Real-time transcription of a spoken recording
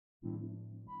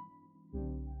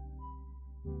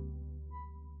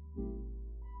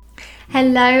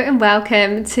Hello and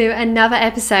welcome to another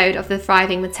episode of the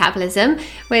Thriving Metabolism,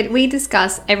 where we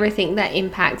discuss everything that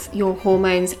impacts your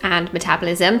hormones and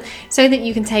metabolism so that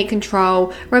you can take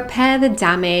control, repair the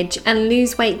damage, and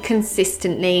lose weight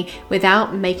consistently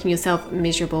without making yourself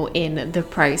miserable in the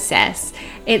process.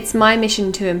 It's my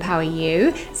mission to empower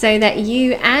you so that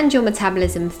you and your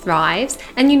metabolism thrives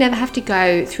and you never have to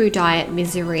go through diet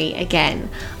misery again.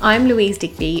 I'm Louise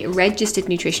Digby, registered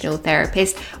nutritional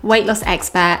therapist, weight loss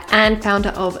expert, and founder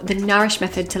of the Nourish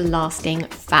Method to Lasting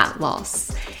Fat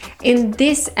Loss. In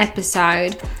this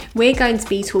episode, we're going to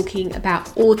be talking about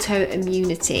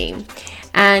autoimmunity,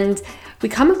 and we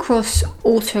come across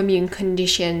autoimmune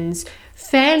conditions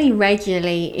fairly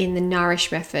regularly in the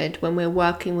Nourish Method when we're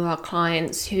working with our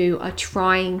clients who are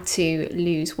trying to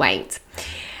lose weight.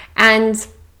 And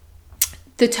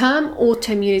the term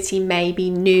autoimmunity may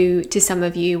be new to some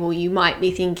of you, or you might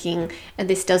be thinking,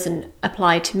 this doesn't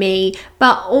apply to me,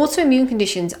 but autoimmune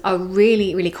conditions are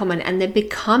really, really common, and they're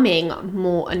becoming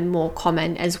more and more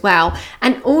common as well.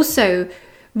 And also,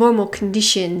 more and more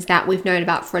conditions that we've known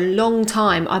about for a long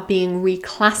time are being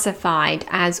reclassified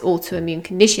as autoimmune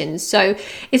conditions. So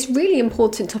it's a really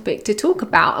important topic to talk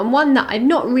about, and one that I've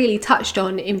not really touched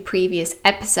on in previous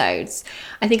episodes.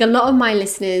 I think a lot of my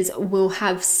listeners will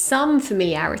have some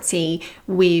familiarity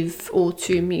with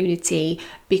autoimmunity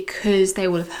because they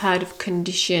will have heard of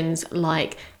conditions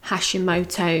like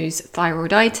Hashimoto's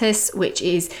thyroiditis, which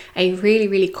is a really,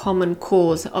 really common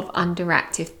cause of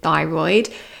underactive thyroid.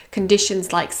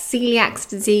 Conditions like celiac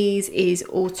disease is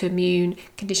autoimmune.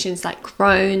 Conditions like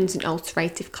Crohn's and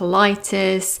ulcerative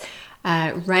colitis,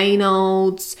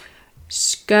 Raynaud's,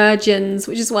 Sjögren's,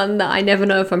 which is one that I never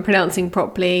know if I'm pronouncing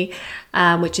properly,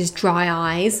 which is dry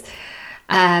eyes,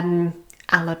 alopecia,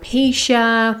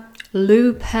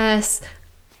 lupus.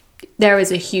 There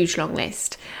is a huge long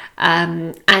list.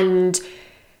 And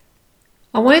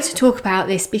I wanted to talk about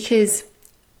this because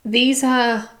these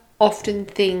are often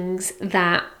things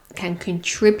that can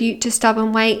contribute to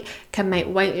stubborn weight, can make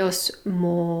weight loss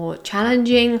more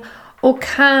challenging, or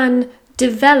can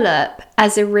develop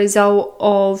as a result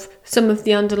of some of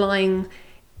the underlying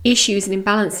issues and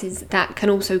imbalances that can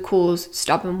also cause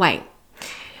stubborn weight.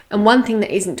 And one thing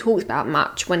that isn't talked about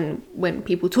much when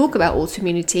people talk about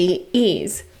autoimmunity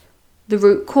is the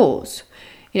root cause.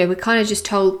 You know, we're kind of just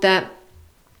told that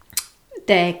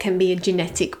there can be a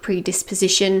genetic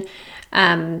predisposition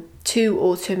to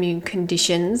autoimmune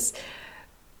conditions,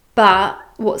 but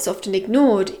what's often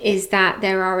ignored is that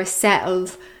there are a set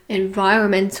of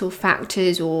environmental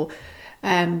factors or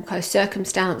kind of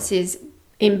circumstances,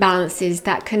 imbalances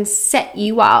that can set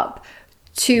you up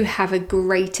to have a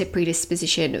greater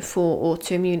predisposition for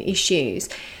autoimmune issues.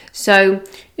 So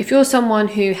if you're someone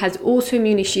who has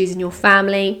autoimmune issues in your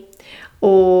family,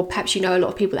 or perhaps you know a lot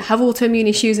of people that have autoimmune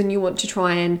issues and you want to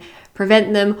try and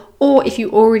prevent them, or if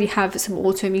you already have some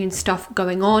autoimmune stuff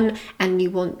going on and you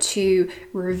want to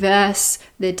reverse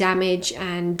the damage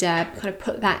and kind of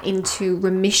put that into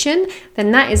remission, then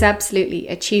that is absolutely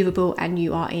achievable and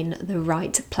you are in the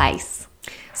right place.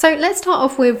 So let's start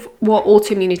off with what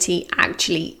autoimmunity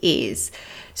actually is.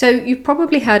 So you've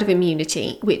probably heard of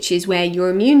immunity, which is where your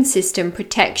immune system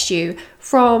protects you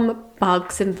from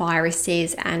bugs and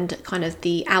viruses and kind of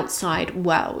the outside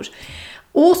world.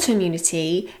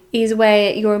 Autoimmunity is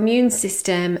where your immune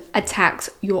system attacks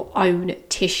your own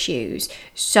tissues.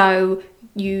 So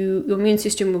your immune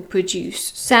system will produce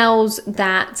cells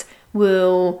that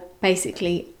will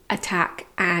basically attack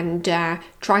and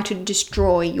try to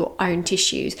destroy your own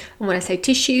tissues. And when I say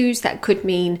tissues, that could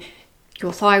mean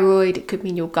your thyroid, it could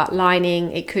mean your gut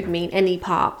lining, it could mean any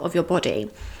part of your body.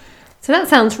 So that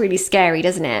sounds really scary,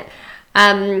 doesn't it?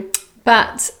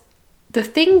 But the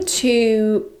thing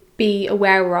to be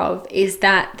aware of is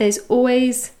that there's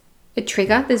always a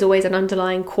trigger, there's always an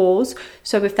underlying cause.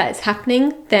 So if that's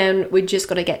happening, then we've just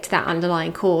got to get to that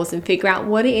underlying cause and figure out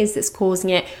what it is that's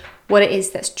causing it, what it is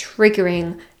that's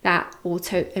triggering that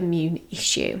autoimmune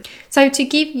issue. So to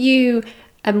give you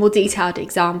a more detailed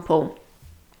example,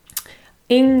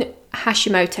 in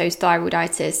Hashimoto's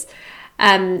thyroiditis,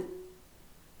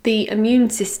 the immune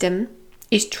system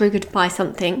is triggered by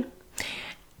something,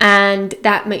 and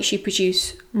that makes you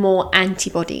produce more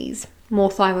antibodies,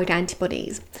 more thyroid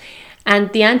antibodies.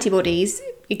 And the antibodies,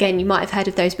 again, you might have heard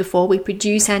of those before. We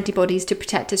produce antibodies to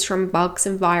protect us from bugs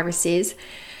and viruses,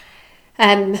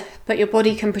 but your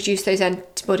body can produce those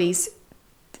antibodies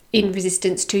in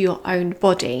resistance to your own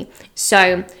body.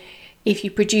 So if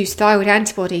you produce thyroid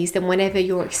antibodies, then whenever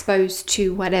you're exposed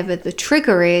to whatever the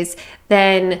trigger is,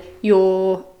 then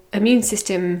your immune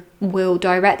system will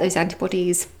direct those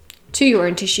antibodies to your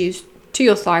own tissues to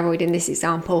your thyroid in this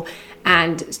example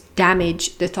and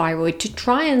damage the thyroid to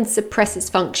try and suppress its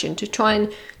function, to try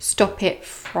and stop it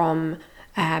from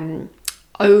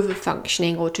over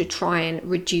functioning, or to try and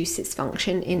reduce its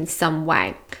function in some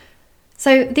way.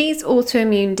 So these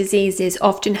autoimmune diseases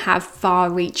often have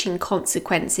far-reaching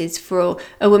consequences for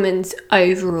a woman's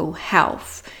overall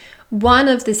health. One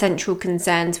of the central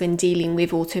concerns when dealing with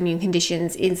autoimmune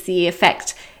conditions is the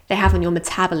effect they have on your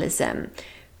metabolism.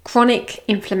 Chronic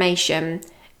inflammation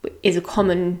is a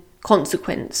common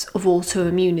consequence of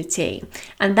autoimmunity,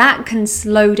 and that can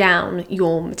slow down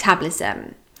your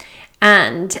metabolism.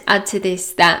 And add to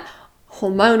this that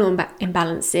hormonal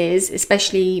imbalances,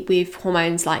 especially with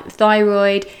hormones like the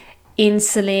thyroid,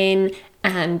 insulin,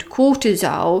 and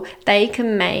cortisol, they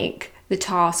can make the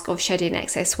task of shedding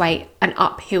excess weight an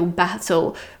uphill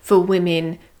battle for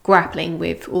women grappling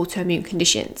with autoimmune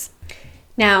conditions.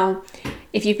 Now,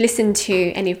 if you've listened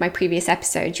to any of my previous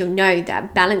episodes, you'll know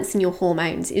that balancing your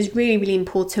hormones is really, really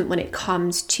important when it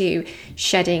comes to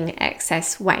shedding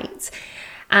excess weight.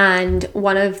 And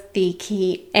one of the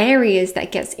key areas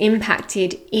that gets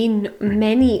impacted in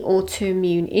many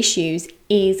autoimmune issues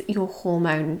is your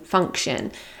hormone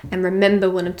function. And remember,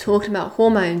 when I'm talking about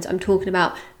hormones, I'm talking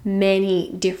about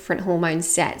many different hormone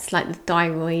sets, like the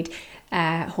thyroid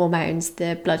hormones,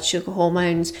 the blood sugar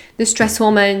hormones, the stress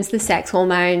hormones, the sex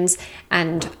hormones,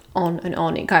 and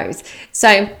on it goes.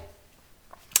 So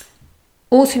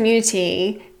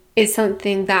autoimmunity is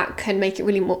something that can make it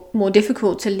really more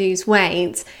difficult to lose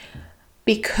weight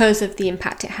because of the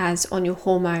impact it has on your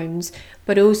hormones,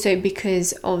 but also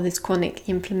because of this chronic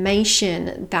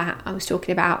inflammation that I was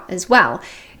talking about as well.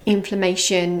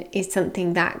 Inflammation is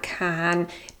something that can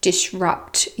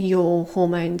disrupt your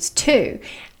hormones too,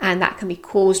 and that can be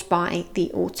caused by the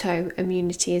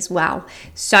autoimmunity as well.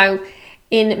 So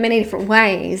in many different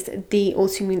ways, the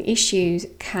autoimmune issues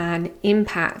can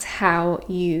impact how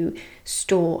you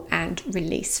store and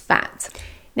release fat.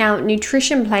 Now,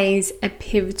 nutrition plays a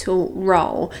pivotal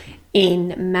role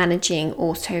in managing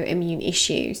autoimmune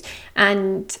issues,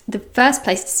 and the first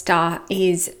place to start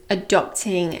is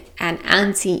adopting an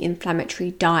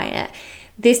anti-inflammatory diet.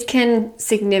 This can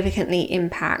significantly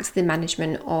impact the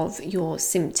management of your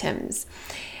symptoms.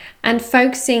 And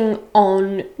focusing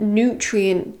on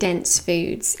nutrient-dense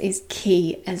foods is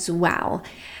key as well.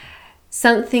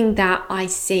 Something that I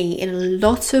see in a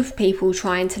lot of people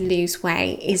trying to lose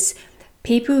weight is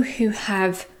people who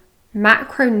have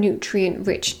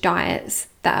macronutrient-rich diets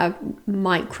that are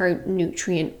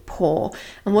micronutrient poor.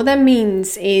 And what that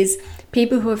means is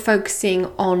people who are focusing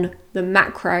on the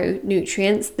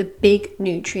macronutrients, the big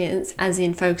nutrients, as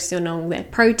in focusing on their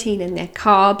protein and their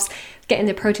carbs, getting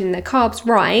their protein and their carbs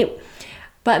right,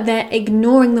 but they're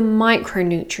ignoring the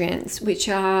micronutrients, which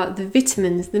are the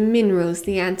vitamins, the minerals,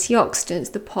 the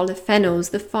antioxidants, the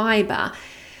polyphenols, the fiber.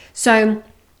 So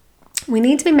we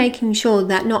need to be making sure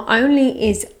that not only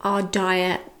is our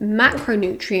diet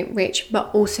macronutrient rich, but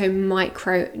also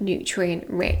micronutrient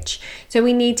rich. So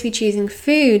we need to be choosing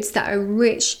foods that are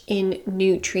rich in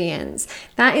nutrients.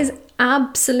 That is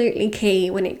absolutely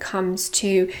key when it comes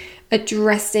to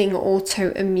addressing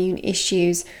autoimmune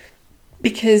issues,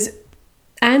 because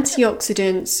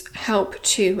antioxidants help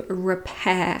to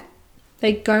repair.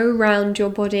 They go around your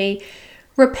body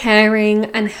repairing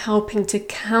and helping to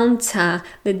counter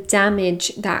the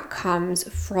damage that comes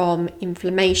from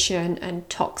inflammation and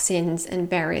toxins and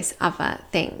various other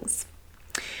things.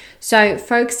 So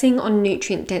focusing on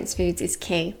nutrient-dense foods is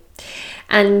key.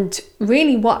 And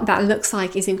really what that looks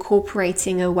like is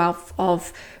incorporating a wealth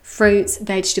of fruits,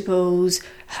 vegetables,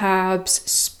 herbs,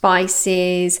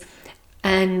 spices,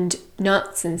 and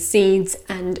nuts and seeds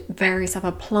and various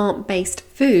other plant-based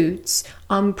foods,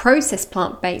 unprocessed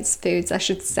plant-based foods, I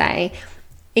should say,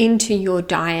 into your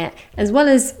diet, as well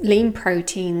as lean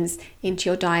proteins into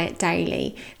your diet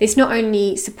daily. This not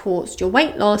only supports your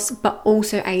weight loss, but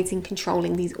also aids in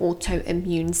controlling these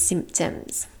autoimmune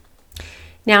symptoms.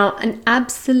 Now, an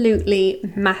absolutely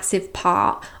massive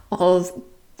part of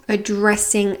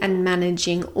addressing and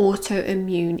managing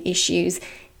autoimmune issues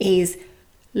is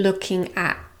looking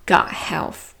at gut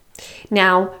health.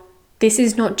 Now, this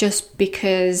is not just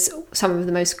because some of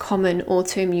the most common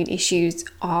autoimmune issues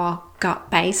are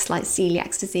gut-based, like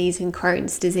celiac disease and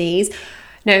Crohn's disease.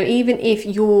 No, even if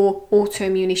your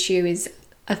autoimmune issue is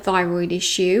a thyroid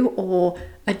issue or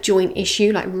a joint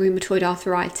issue like rheumatoid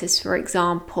arthritis, for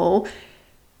example,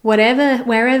 wherever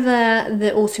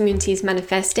the autoimmunity is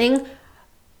manifesting,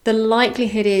 the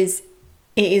likelihood is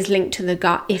it is linked to the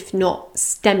gut, if not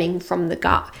stemming from the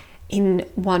gut in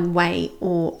one way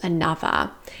or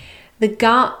another. The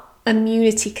gut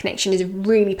immunity connection is a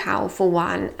really powerful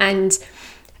one, and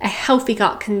a healthy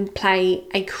gut can play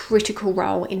a critical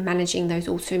role in managing those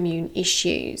autoimmune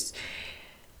issues.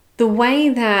 The way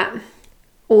that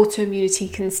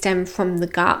autoimmunity can stem from the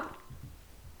gut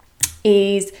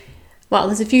is, well,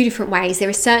 there's a few different ways. There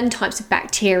are certain types of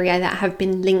bacteria that have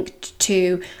been linked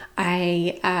to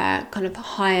a kind of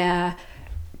higher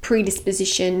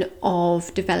predisposition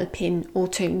of developing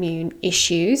autoimmune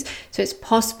issues. So it's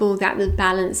possible that the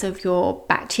balance of your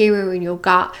bacteria in your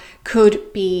gut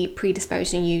could be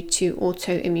predisposing you to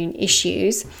autoimmune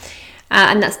issues.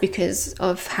 And that's because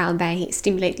of how they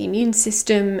stimulate the immune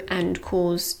system and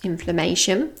cause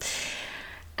inflammation.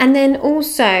 And then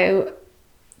also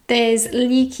there's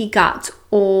leaky gut,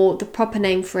 or the proper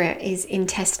name for it is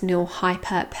intestinal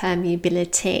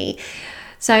hyperpermeability.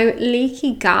 So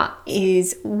leaky gut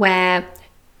is where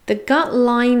the gut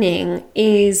lining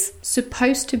is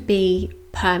supposed to be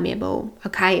permeable,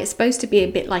 okay? It's supposed to be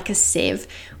a bit like a sieve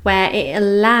where it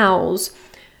allows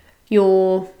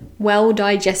your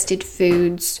well-digested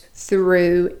foods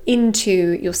through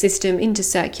into your system, into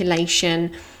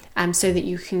circulation, so that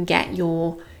you can get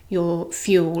your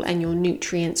fuel and your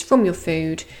nutrients from your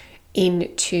food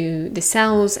into the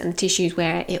cells and the tissues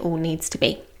where it all needs to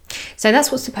be. So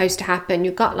that's what's supposed to happen.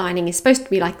 Your gut lining is supposed to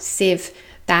be like a sieve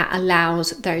that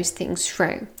allows those things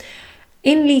through.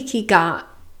 In leaky gut,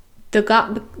 the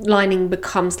gut lining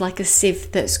becomes like a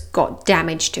sieve that's got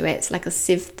damage to it. It's like a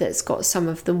sieve that's got some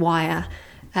of the wire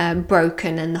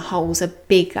broken and the holes are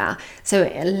bigger. So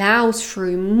it allows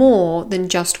through more than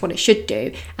just what it should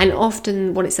do. And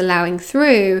often what it's allowing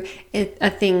through are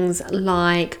things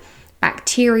like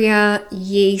bacteria,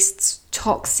 yeasts,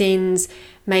 toxins,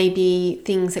 maybe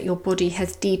things that your body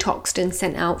has detoxed and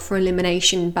sent out for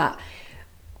elimination, but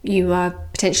you are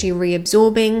potentially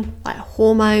reabsorbing, like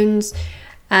hormones,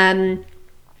 and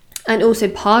also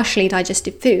partially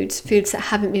digested foods that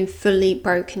haven't been fully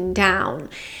broken down.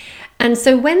 And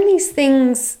so when these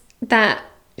things that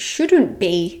shouldn't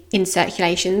be in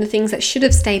circulation, the things that should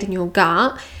have stayed in your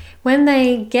gut, when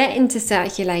they get into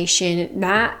circulation,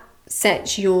 that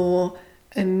sets your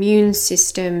immune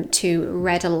system to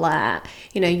red alert.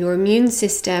 You know, your immune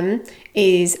system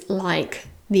is like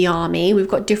the army. We've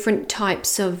got different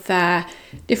types of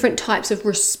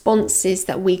responses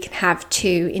that we can have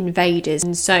to invaders,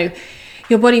 and so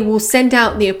your body will send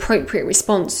out the appropriate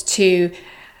response to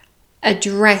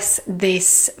address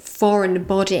this foreign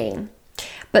body.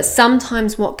 But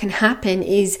sometimes what can happen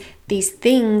is these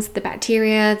things, the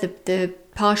bacteria, the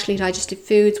partially digested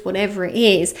foods, whatever it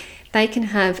is, they can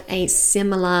have a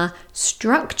similar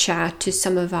structure to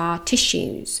some of our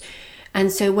tissues.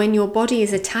 And so when your body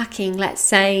is attacking, let's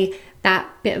say, that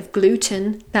bit of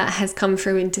gluten that has come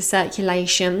through into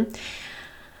circulation,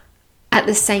 at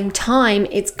the same time,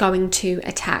 it's going to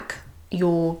attack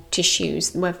your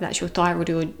tissues, whether that's your thyroid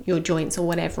or your joints or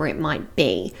whatever it might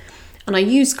be. And I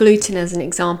use gluten as an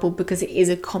example because it is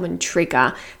a common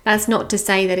trigger. That's not to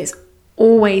say that it's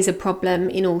always a problem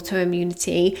in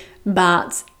autoimmunity,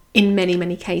 but in many,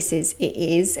 many cases it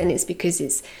is, and it's because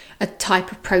it's a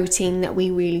type of protein that we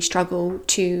really struggle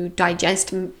to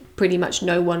digest. Pretty much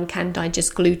no one can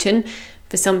digest gluten.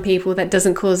 For some people that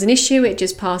doesn't cause an issue, it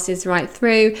just passes right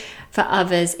through. For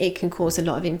others, it can cause a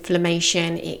lot of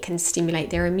inflammation, it can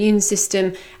stimulate their immune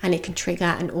system, and it can trigger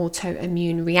an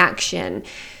autoimmune reaction.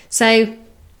 So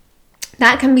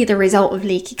that can be the result of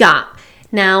leaky gut.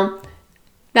 Now,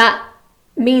 that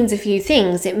means a few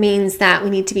things. It means that we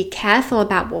need to be careful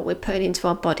about what we're putting into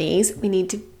our bodies. We need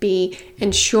to be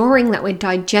ensuring that we're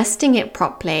digesting it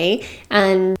properly,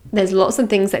 and there's lots of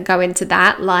things that go into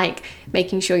that, like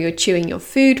making sure you're chewing your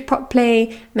food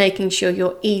properly, making sure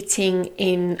you're eating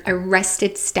in a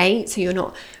rested state, so you're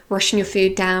not rushing your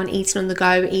food down, eating on the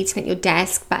go, eating at your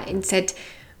desk, but instead,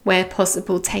 where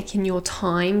possible, taking your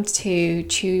time to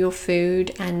chew your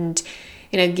food and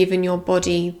giving your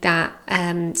body that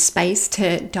space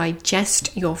to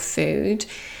digest your food.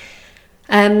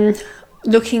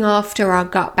 Looking after our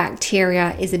gut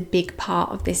bacteria is a big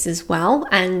part of this as well.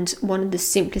 And one of the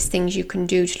simplest things you can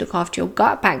do to look after your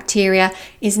gut bacteria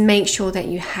is make sure that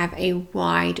you have a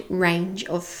wide range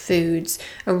of foods,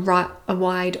 a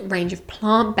wide range of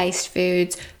plant-based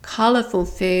foods, colourful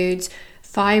foods,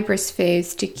 fibrous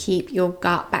foods, to keep your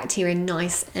gut bacteria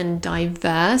nice and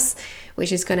diverse,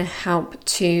 which is going to help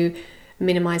to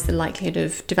minimize the likelihood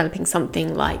of developing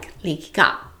something like leaky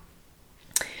gut.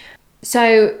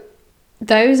 So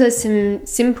those are some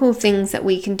simple things that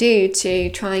we can do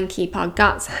to try and keep our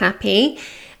guts happy,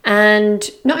 and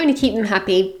not only keep them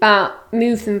happy, but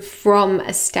move them from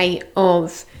a state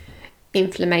of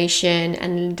inflammation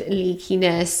and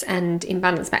leakiness and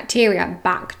imbalanced bacteria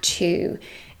back to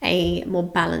a more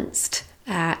balanced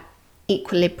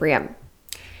equilibrium.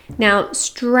 Now,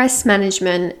 stress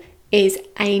management is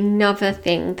another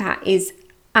thing that is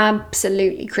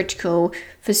absolutely critical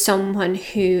for someone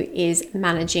who is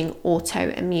managing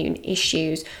autoimmune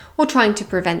issues or trying to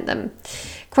prevent them.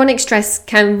 Chronic stress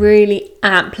can really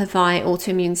amplify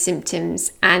autoimmune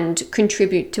symptoms and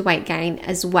contribute to weight gain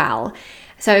as well.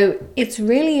 So it's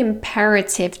really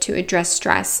imperative to address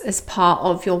stress as part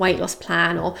of your weight loss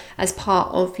plan or as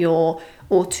part of your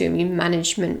autoimmune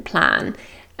management plan.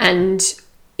 And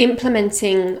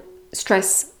implementing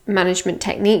stress management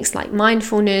techniques like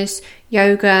mindfulness,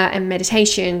 yoga, and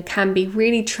meditation can be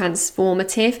really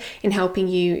transformative in helping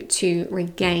you to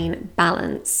regain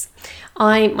balance.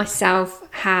 I myself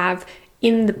have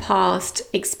in the past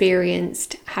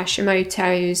experienced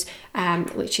Hashimoto's,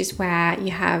 which is where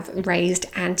you have raised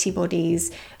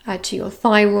antibodies to your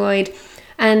thyroid.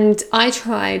 And I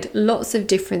tried lots of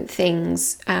different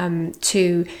things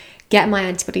to get my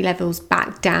antibody levels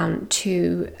back down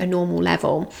to a normal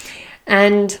level.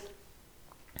 And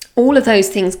all of those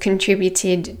things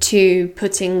contributed to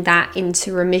putting that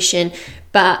into remission.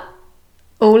 But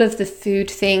all of the food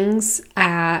things,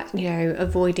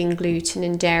 avoiding gluten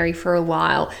and dairy for a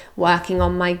while, working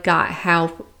on my gut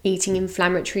health, eating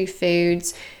inflammatory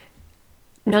foods,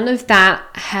 none of that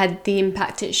had the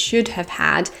impact it should have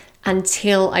had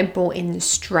until I brought in the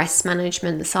stress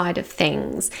management side of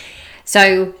things.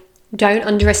 So don't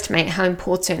underestimate how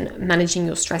important managing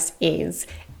your stress is.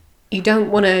 You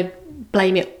don't want to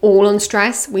blame it all on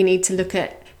stress. We need to look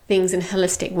at things in a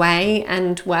holistic way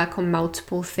and work on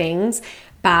multiple things,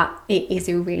 but it is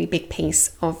a really big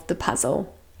piece of the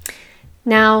puzzle.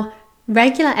 Now,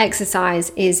 regular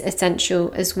exercise is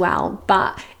essential as well,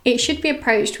 but it should be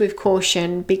approached with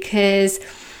caution because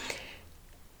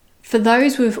for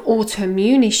those with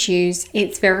autoimmune issues,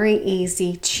 it's very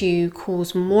easy to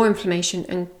cause more inflammation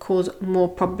and cause more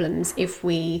problems if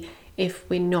we're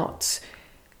not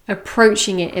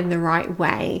approaching it in the right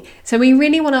way. So we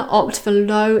really want to opt for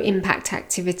low impact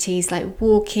activities like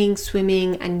walking,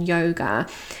 swimming, and yoga.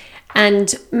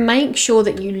 And make sure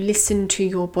that you listen to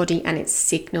your body and its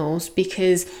signals,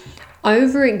 because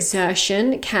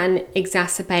overexertion can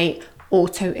exacerbate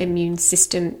autoimmune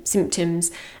system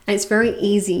symptoms, and it's very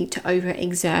easy to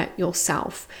overexert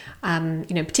yourself.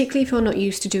 Particularly if you're not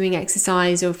used to doing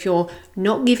exercise, or if you're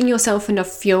not giving yourself enough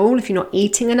fuel, if you're not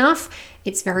eating enough,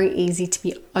 it's very easy to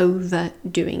be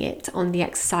overdoing it on the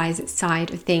exercise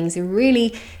side of things and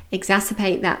really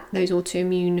exacerbate those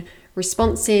autoimmune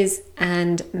responses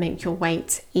and make your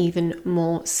weight even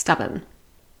more stubborn.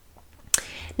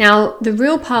 Now, the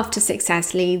real path to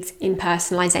success leads in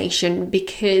personalization,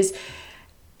 because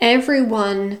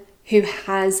everyone who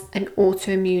has an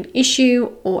autoimmune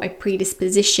issue or a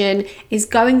predisposition is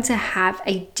going to have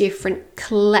a different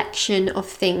collection of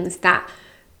things that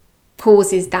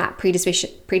causes that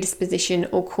predisposition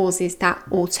or causes that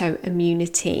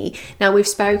autoimmunity. Now, we've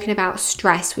spoken about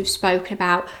stress, we've spoken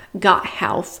about gut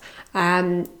health,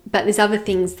 but there's other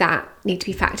things that need to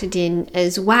be factored in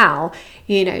as well.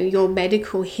 Your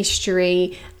medical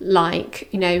history, like,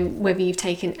 whether you've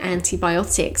taken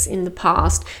antibiotics in the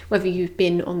past, whether you've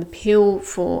been on the pill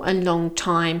for a long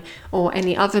time or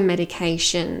any other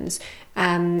medications,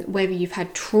 whether you've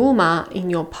had trauma in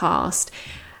your past,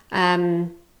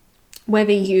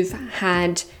 whether you've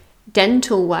had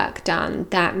dental work done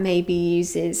that maybe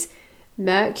uses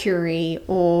mercury,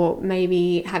 or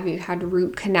maybe have you had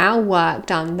root canal work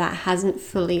done that hasn't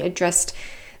fully addressed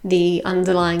the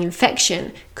underlying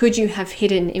infection? Could you have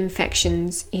hidden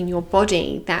infections in your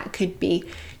body that could be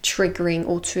triggering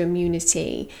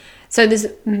autoimmunity? So there's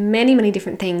many, many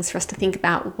different things for us to think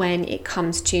about when it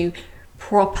comes to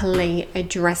properly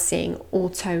addressing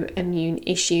autoimmune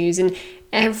issues, and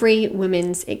every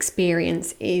woman's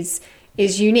experience is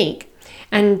unique.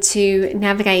 And to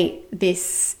navigate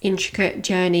this intricate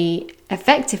journey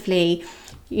effectively,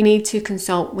 you need to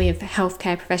consult with a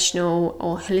healthcare professional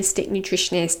or holistic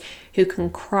nutritionist who can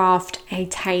craft a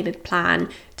tailored plan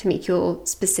to meet your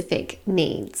specific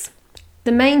needs.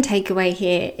 The main takeaway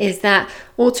here is that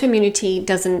autoimmunity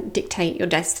doesn't dictate your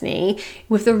destiny.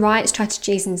 With the right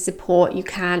strategies and support, you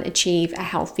can achieve a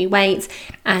healthy weight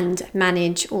and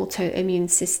manage autoimmune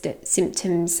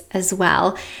symptoms as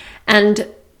well, and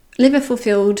live a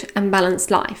fulfilled and balanced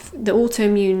life. The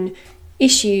autoimmune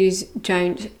issues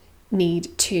don't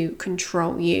need to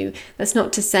control you. That's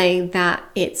not to say that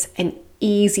it's an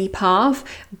easy path,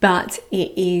 but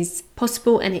it is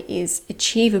possible and it is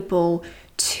achievable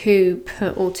to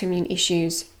put autoimmune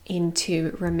issues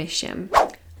into remission.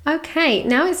 Okay,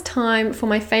 now it's time for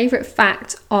my favourite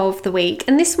fact of the week.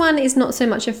 And this one is not so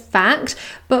much a fact,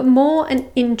 but more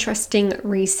an interesting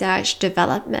research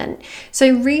development.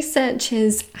 So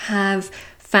researchers have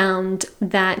found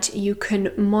that you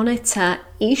can monitor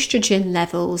estrogen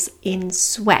levels in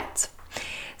sweat.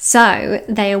 So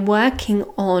they are working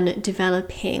on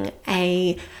developing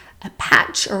a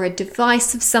patch or a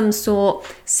device of some sort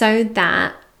so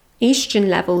that estrogen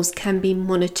levels can be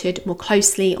monitored more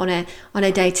closely on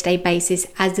a day-to-day basis,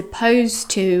 as opposed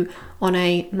to on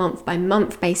a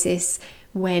month-by-month basis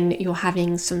when you're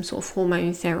having some sort of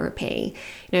hormone therapy.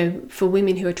 For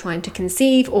women who are trying to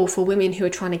conceive, or for women who are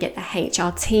trying to get the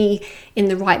HRT in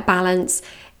the right balance,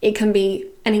 it can be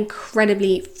an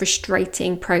incredibly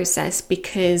frustrating process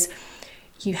because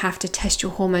you have to test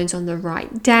your hormones on the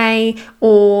right day,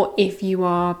 or if you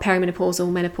are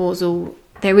perimenopausal, menopausal,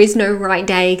 there is no right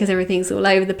day because everything's all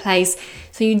over the place.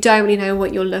 So you don't really know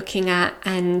what you're looking at,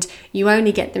 and you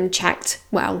only get them checked.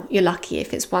 Well, you're lucky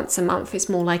if it's once a month. It's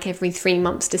more like every 3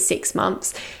 months to 6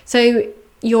 months. So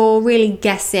you're really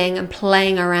guessing and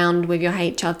playing around with your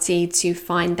HRT to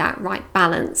find that right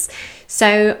balance.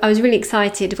 So I was really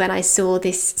excited when I saw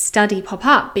this study pop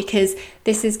up, because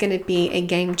this is going to be a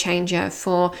game changer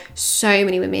for so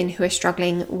many women who are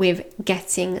struggling with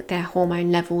getting their hormone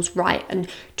levels right and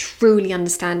truly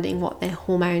understanding what their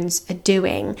hormones are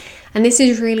doing. And this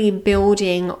is really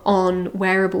building on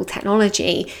wearable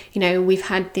technology. We've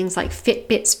had things like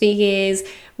Fitbits for years.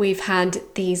 We've had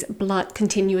these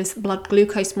continuous blood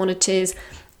glucose monitors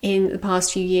in the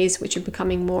past few years, which are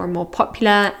becoming more and more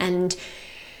popular and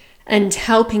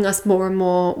helping us more and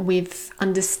more with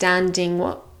understanding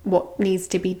what needs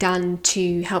to be done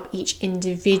to help each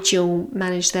individual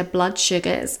manage their blood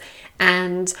sugars.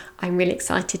 And I'm really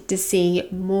excited to see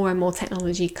more and more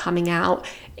technology coming out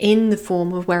in the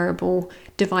form of wearable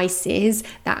devices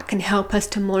that can help us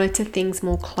to monitor things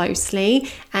more closely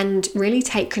and really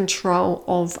take control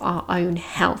of our own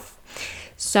health.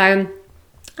 So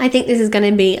I think this is going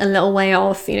to be a little way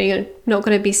off. You're not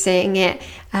going to be seeing it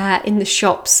in the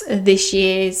shops this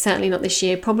year, certainly not this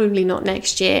year, probably not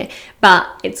next year, but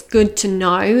it's good to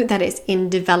know that it's in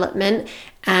development.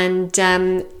 And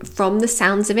from the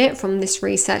sounds of it, from this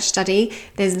research study,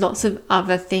 there's lots of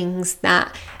other things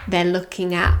that they're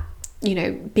looking at,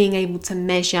 being able to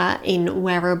measure in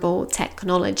wearable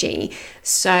technology.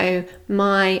 So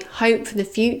my hope for the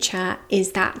future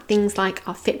is that things like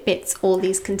our Fitbits or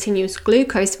these continuous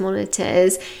glucose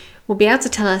monitors will be able to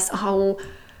tell us a whole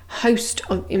host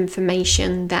of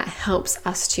information that helps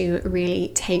us to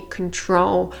really take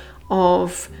control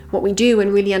of what we do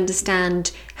and really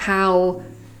understand how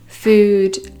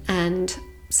food and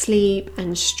sleep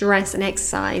and stress and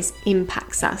exercise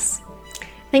impacts us.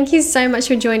 Thank you so much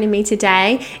for joining me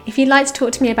today. If you'd like to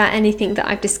talk to me about anything that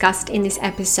I've discussed in this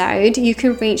episode, you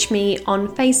can reach me on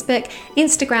Facebook,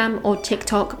 Instagram, or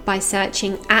TikTok by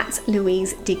searching at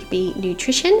Louise Digby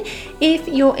Nutrition. If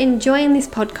you're enjoying this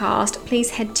podcast, please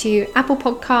head to Apple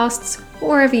Podcasts or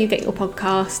wherever you get your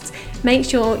podcasts. Make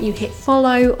sure you hit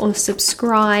follow or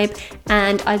subscribe,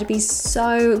 and I'd be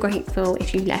so grateful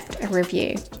if you left a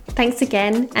review. Thanks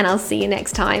again, and I'll see you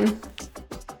next time.